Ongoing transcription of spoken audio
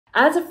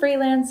As a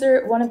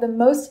freelancer, one of the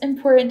most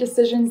important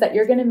decisions that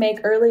you're going to make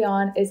early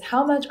on is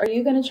how much are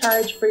you going to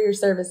charge for your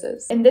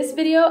services. In this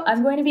video,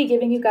 I'm going to be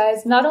giving you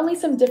guys not only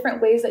some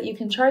different ways that you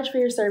can charge for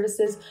your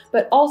services,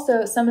 but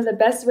also some of the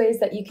best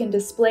ways that you can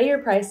display your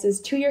prices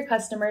to your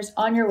customers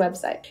on your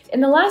website.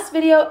 In the last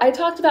video, I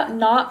talked about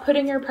not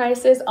putting your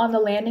prices on the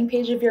landing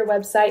page of your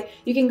website.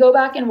 You can go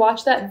back and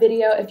watch that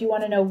video if you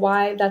want to know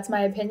why that's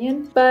my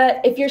opinion.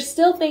 But if you're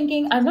still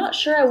thinking, I'm not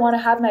sure I want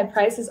to have my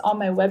prices on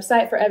my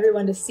website for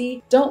everyone to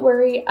see, don't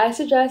worry. I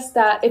suggest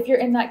that if you're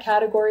in that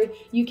category,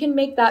 you can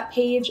make that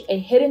page a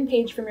hidden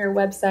page from your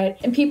website,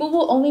 and people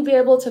will only be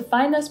able to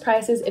find those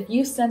prices if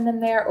you send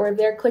them there or if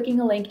they're clicking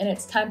a link and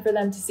it's time for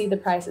them to see the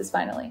prices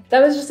finally.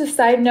 That was just a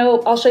side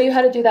note. I'll show you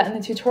how to do that in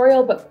the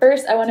tutorial, but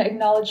first I want to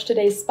acknowledge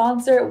today's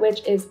sponsor,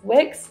 which is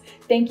Wix.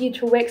 Thank you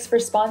to Wix for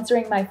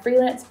sponsoring my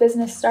Freelance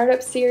Business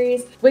Startup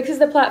series. Wix is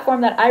the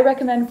platform that I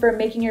recommend for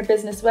making your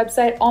business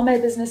website. All my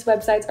business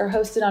websites are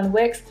hosted on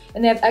Wix,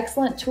 and they have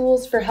excellent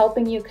tools for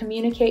helping you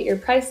communicate your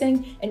pricing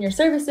and your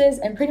services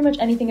and pretty much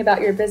anything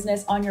about your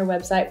business on your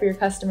website for your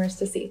customers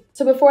to see.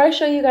 So before I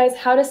show you guys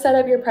how to set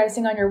up your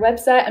pricing on your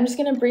website, I'm just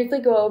going to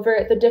briefly go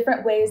over the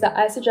different ways that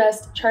I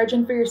suggest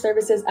charging for your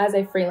services as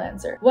a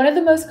freelancer. One of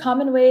the most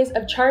common ways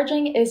of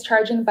charging is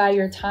charging by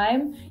your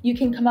time. You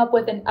can come up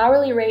with an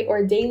hourly rate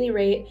or daily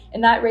rate,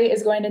 and that rate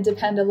is going to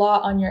depend a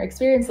lot on your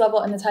experience level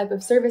and the type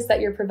of service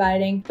that you're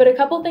providing. But a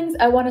couple things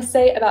I want to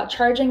say about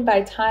charging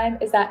by time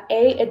is that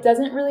A, it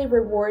doesn't really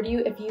reward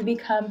you if you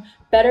become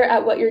better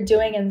at what you're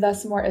doing and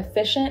thus more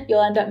efficient.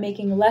 You'll end up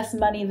making less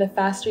money the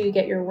faster you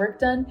get your work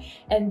done.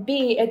 And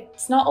B,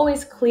 it's not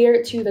always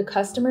clear to the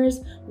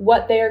customers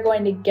what they are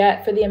going to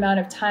get for the amount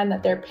of time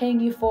that they're paying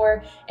you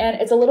for, and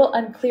it's a little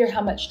unclear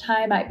how much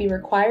time might be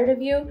required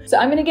of you. So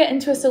I'm going to get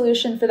into a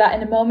solution for that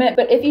in a moment,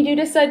 but if you do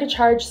decide to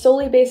charge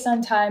solely based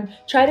on time,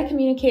 try to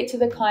communicate to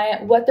the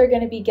client what they're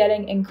going to be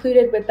getting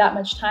included with that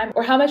much time,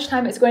 or how much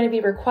time is going to be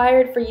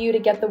required for you to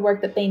get the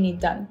work that they need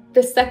done.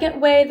 The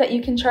second way that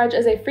you can charge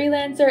as a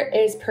freelancer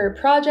is per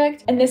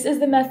project, and this is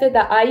the method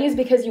that I use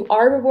because you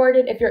are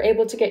rewarded if you're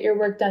able to get your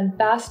work done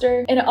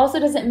faster, and it also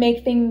doesn't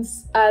make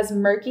things as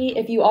murky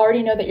if you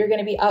already know that you're going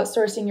to be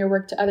outsourcing your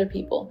work to other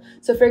people.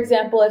 So for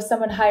example, if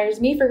someone hires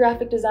me for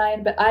graphic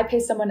design but I pay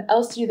someone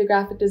else to do the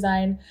graphic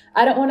design,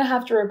 I don't want to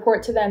have to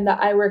report to them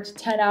that I worked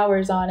 10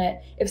 hours on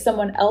it. If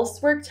someone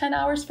else worked 10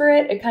 hours for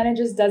it, it kind of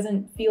just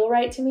doesn't feel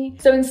right to me.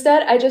 So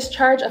instead, I just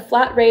charge a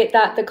flat rate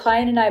that the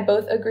client and I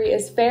both agree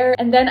is fair,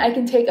 and then I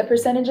can take a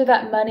percentage of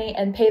that money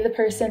and pay the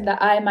person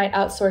that I might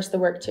outsource the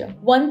work to.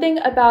 One thing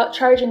about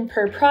charging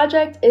per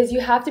project is you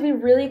have to be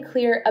really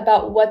clear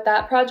about what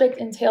that project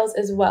entails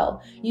as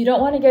well. You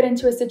don't want to get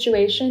into a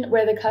situation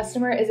where the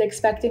customer is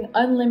expecting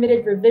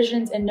unlimited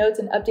revisions and notes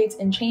and updates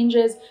and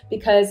changes,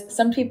 because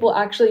some people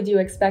actually do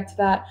expect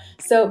that.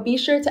 So be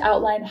sure to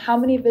outline how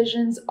many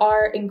visions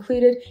are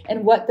included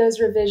and what those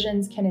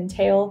revisions can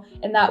entail,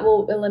 and that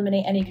will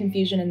eliminate any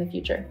confusion in the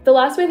future. The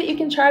last way that you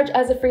can charge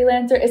as a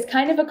freelancer is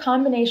kind of a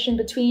combination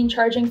between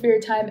charging for your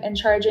time and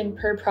charging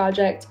per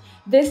project.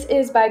 This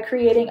is by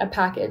creating a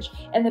package,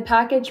 and the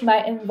package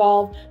might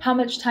involve how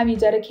much time you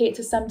dedicate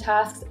to some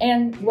tasks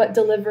and what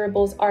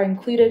deliverables are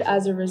included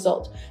as a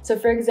result. So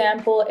for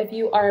example, if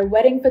you are a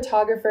wedding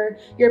photographer,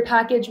 your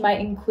package might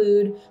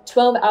include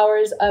 12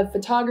 hours of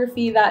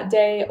photography that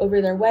day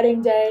over their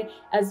wedding day,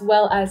 as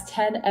well as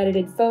 10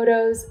 edited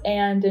photos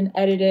and an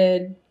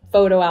edited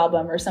photo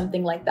album or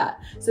something like that.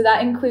 So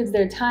that includes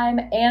their time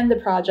and the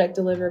project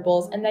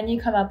deliverables, and then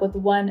you come up with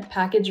one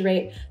package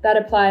rate that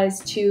applies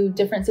to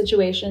different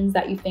situations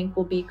that you think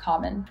will be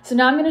common. So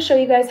now I'm going to show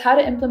you guys how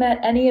to implement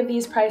any of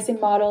these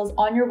pricing models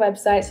on your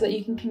website so that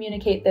you can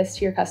communicate this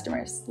to your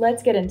customers.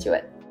 Let's get into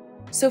it.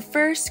 So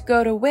first,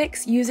 go to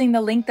Wix using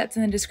the link that's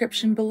in the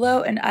description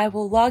below, and I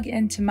will log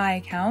into my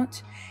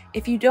account.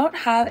 If you don't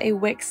have a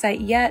Wix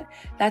site yet,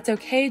 that's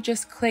okay.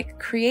 Just click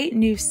Create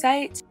New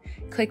Site,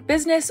 click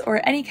Business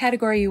or any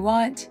category you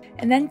want,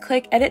 and then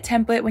click Edit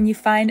Template when you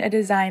find a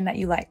design that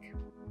you like.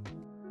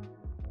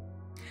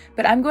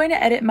 But I'm going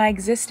to edit my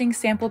existing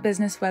sample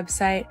business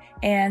website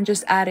and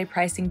just add a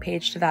pricing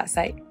page to that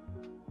site.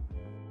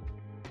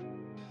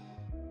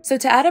 So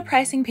to add a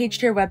pricing page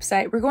to your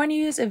website, we're going to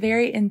use a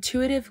very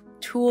intuitive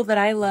tool that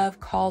I love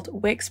called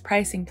Wix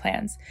Pricing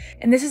Plans.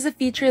 And this is a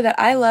feature that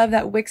I love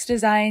that Wix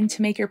designed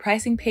to make your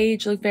pricing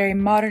page look very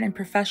modern and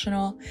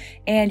professional,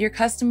 and your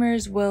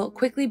customers will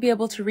quickly be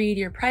able to read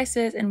your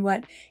prices and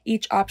what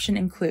each option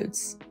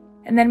includes.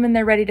 And then when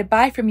they're ready to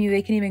buy from you,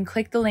 they can even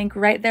click the link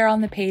right there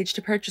on the page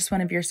to purchase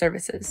one of your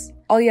services.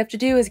 All you have to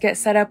do is get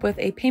set up with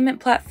a payment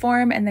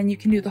platform, and then you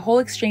can do the whole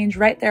exchange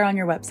right there on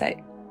your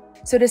website.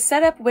 So to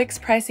set up Wix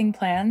Pricing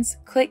Plans,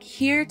 click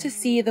here to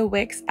see the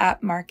Wix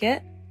App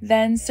Market.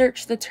 Then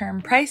search the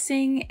term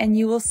pricing, and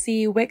you will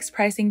see Wix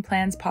Pricing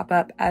Plans pop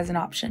up as an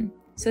option.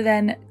 So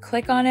then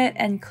click on it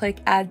and click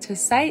Add to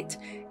Site,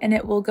 and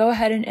it will go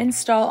ahead and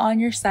install on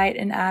your site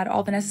and add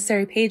all the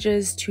necessary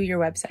pages to your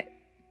website.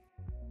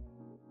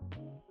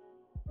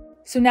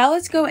 So now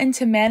let's go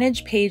into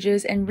Manage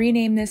Pages and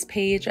rename this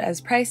page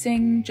as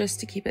Pricing, just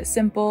to keep it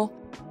simple.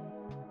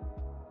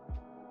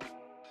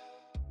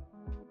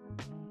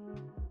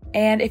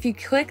 And if you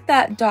click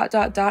that ...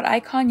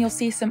 icon, you'll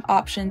see some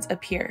options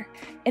appear.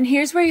 And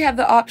here's where you have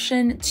the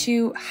option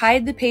to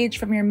hide the page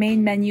from your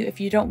main menu if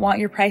you don't want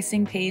your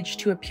pricing page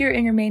to appear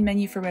in your main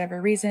menu for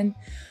whatever reason.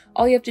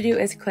 All you have to do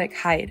is click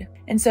hide.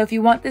 And so if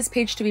you want this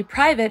page to be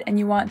private and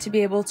you want to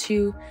be able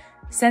to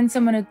send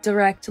someone a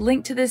direct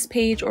link to this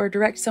page or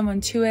direct someone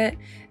to it,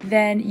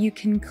 then you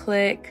can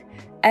click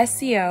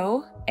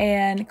SEO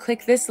and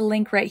click this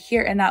link right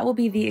here, and that will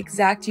be the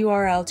exact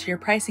URL to your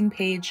pricing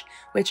page,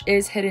 which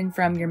is hidden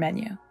from your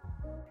menu.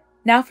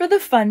 Now for the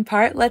fun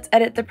part, let's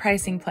edit the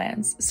pricing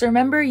plans. So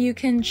remember, you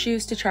can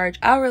choose to charge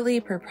hourly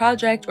per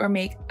project or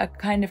make a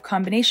kind of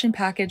combination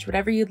package,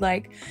 whatever you'd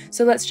like.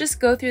 So let's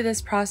just go through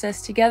this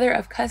process together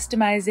of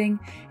customizing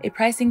a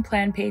pricing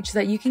plan page so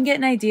that you can get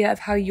an idea of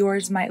how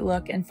yours might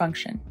look and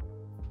function.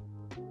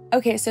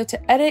 Okay, so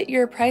to edit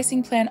your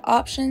pricing plan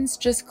options,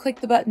 just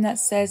click the button that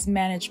says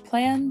Manage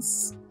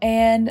Plans.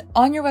 And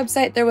on your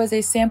website, there was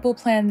a sample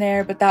plan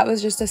there, but that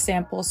was just a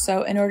sample.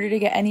 So in order to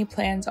get any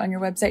plans on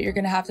your website, you're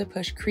gonna have to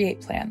push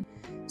Create Plan.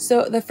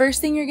 So the first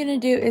thing you're gonna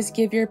do is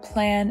give your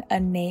plan a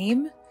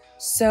name.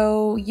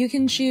 So you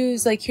can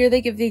choose, like here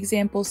they give the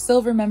example,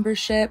 Silver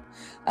Membership.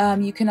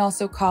 You can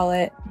also call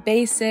it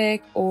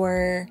Basic,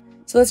 or,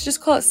 so let's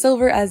just call it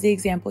Silver as the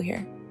example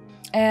here.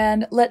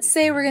 And let's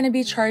say we're going to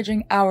be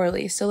charging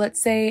hourly. So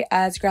let's say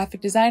as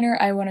graphic designer,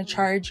 I want to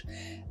charge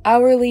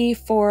hourly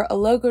for a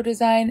logo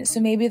design.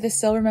 So maybe the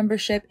Silver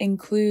Membership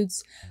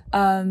includes,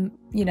 10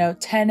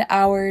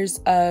 hours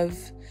of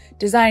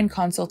design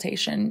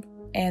consultation.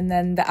 And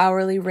then the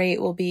hourly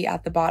rate will be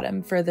at the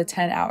bottom for the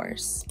 10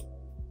 hours.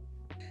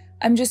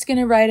 I'm just going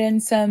to write in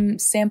some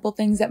sample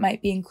things that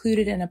might be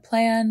included in a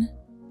plan.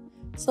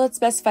 So let's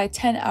specify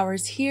 10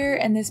 hours here,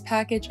 and this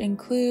package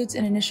includes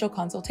an initial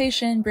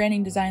consultation,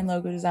 branding design,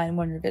 logo design,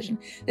 one revision.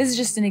 This is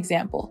just an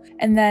example.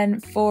 And then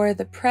for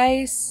the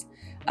price,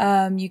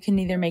 you can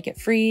either make it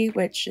free,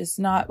 which is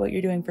not what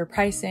you're doing for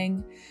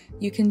pricing.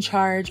 You can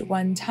charge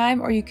one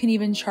time, or you can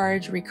even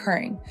charge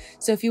recurring.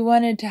 So if you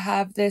wanted to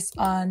have this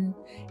on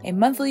a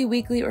monthly,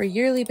 weekly, or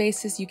yearly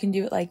basis, you can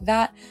do it like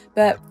that.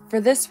 But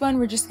for this one,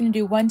 we're just going to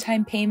do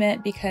one-time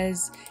payment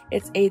because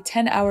it's a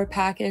 10-hour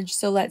package.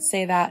 So let's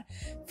say that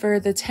for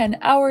the 10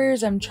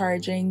 hours, I'm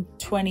charging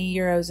 20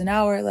 euros an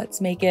hour. Let's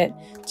make it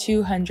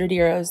 200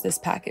 euros this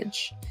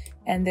package.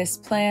 And this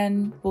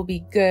plan will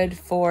be good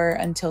for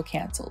until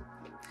canceled.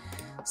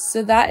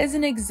 So that is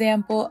an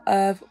example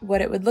of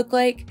what it would look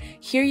like.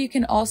 Here you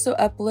can also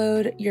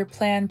upload your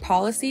plan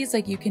policies,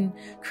 like you can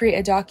create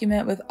a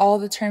document with all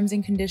the terms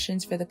and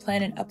conditions for the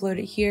plan and upload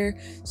it here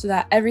so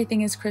that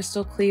everything is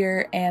crystal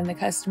clear and the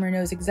customer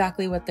knows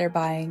exactly what they're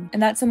buying.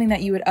 And that's something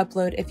that you would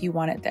upload if you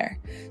want it there.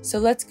 So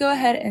let's go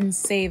ahead and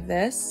save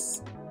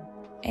this,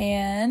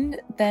 and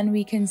then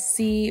we can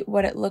see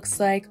what it looks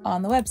like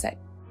on the website.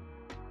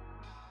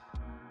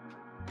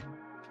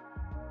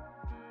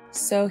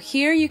 So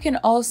here you can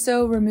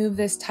also remove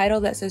this title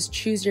that says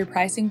choose your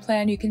pricing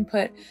plan. You can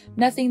put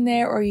nothing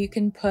there, or you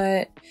can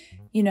put,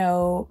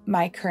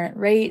 my current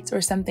rates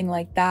or something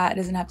like that. It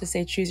doesn't have to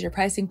say choose your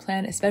pricing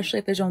plan, especially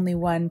if there's only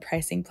one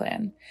pricing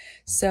plan.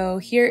 So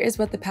here is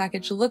what the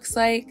package looks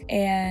like.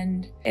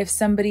 And if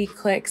somebody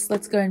clicks,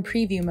 let's go in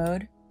preview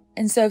mode.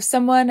 And so if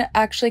someone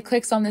actually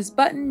clicks on this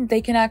button, they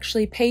can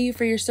actually pay you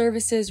for your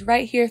services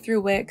right here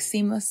through Wix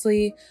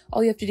seamlessly.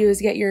 All you have to do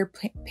is get your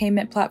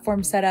payment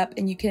platform set up,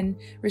 and you can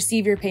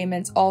receive your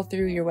payments all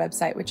through your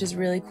website, which is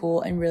really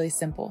cool and really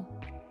simple.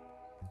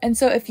 And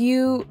so if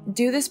you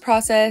do this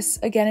process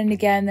again and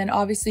again, then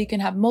obviously you can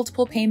have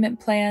multiple payment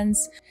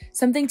plans.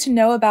 Something to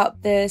know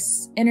about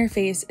this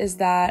interface is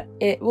that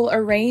it will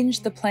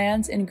arrange the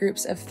plans in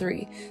groups of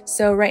 3.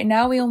 So right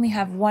now we only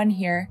have 1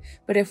 here,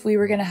 but if we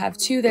were going to have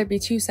 2, there'd be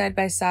 2 side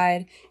by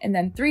side and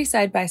then 3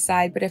 side by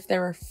side. But if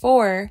there were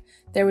 4,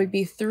 there would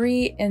be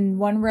 3 in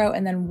one row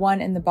and then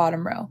 1 in the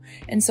bottom row.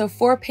 And so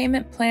 4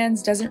 payment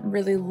plans doesn't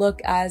really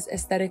look as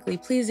aesthetically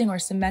pleasing or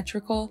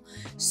symmetrical.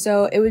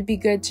 So it would be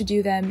good to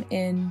do them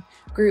in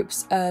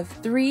groups of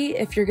 3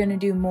 if you're going to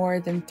do more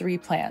than 3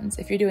 plans.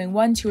 If you're doing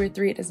 1, 2, or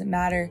 3, it doesn't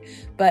matter.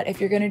 But if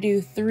you're going to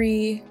do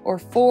 3 or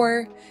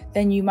 4,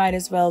 then you might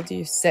as well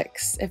do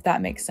 6, if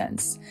that makes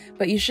sense.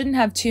 But you shouldn't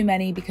have too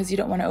many because you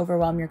don't want to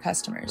overwhelm your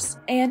customers.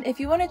 And if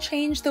you want to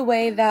change the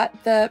way that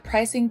the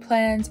pricing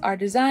plans are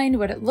designed,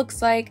 what it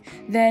looks like,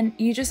 then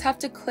you just have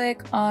to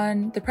click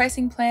on the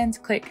pricing plans,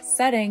 click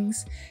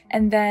settings,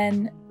 and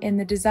then in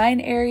the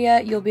design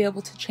area, you'll be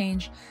able to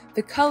change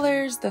the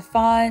colors, the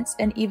fonts,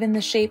 and even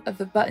the shape of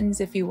the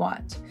buttons if you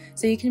want.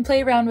 So you can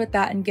play around with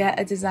that and get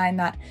a design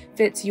that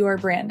fits your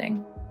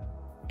branding.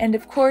 And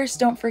of course,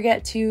 don't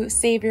forget to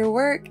save your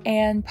work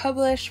and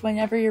publish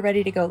whenever you're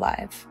ready to go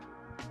live.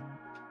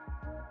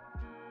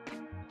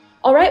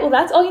 All right, well,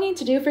 that's all you need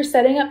to do for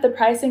setting up the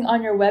pricing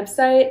on your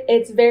website.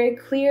 It's very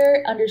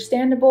clear,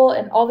 understandable,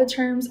 and all the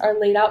terms are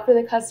laid out for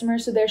the customer,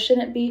 so there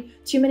shouldn't be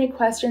too many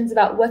questions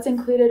about what's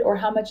included or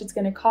how much it's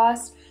going to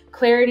cost.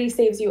 Clarity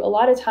saves you a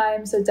lot of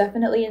time, so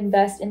definitely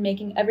invest in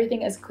making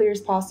everything as clear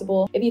as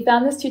possible. If you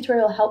found this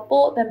tutorial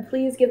helpful, then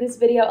please give this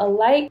video a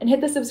like and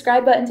hit the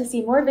subscribe button to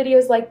see more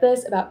videos like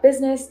this about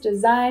business,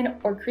 design,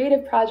 or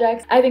creative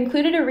projects. I've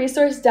included a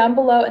resource down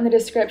below in the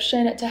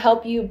description to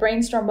help you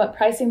brainstorm what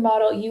pricing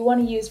model you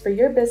want to use for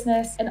your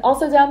business. And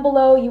also down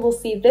below, you will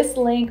see this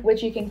link,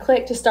 which you can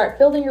click to start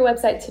building your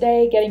website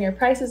today, getting your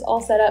prices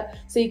all set up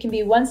so you can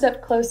be one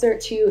step closer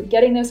to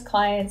getting those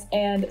clients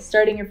and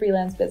starting your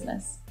freelance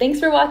business. Thanks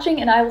for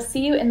watching, and I will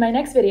see you in my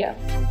next video.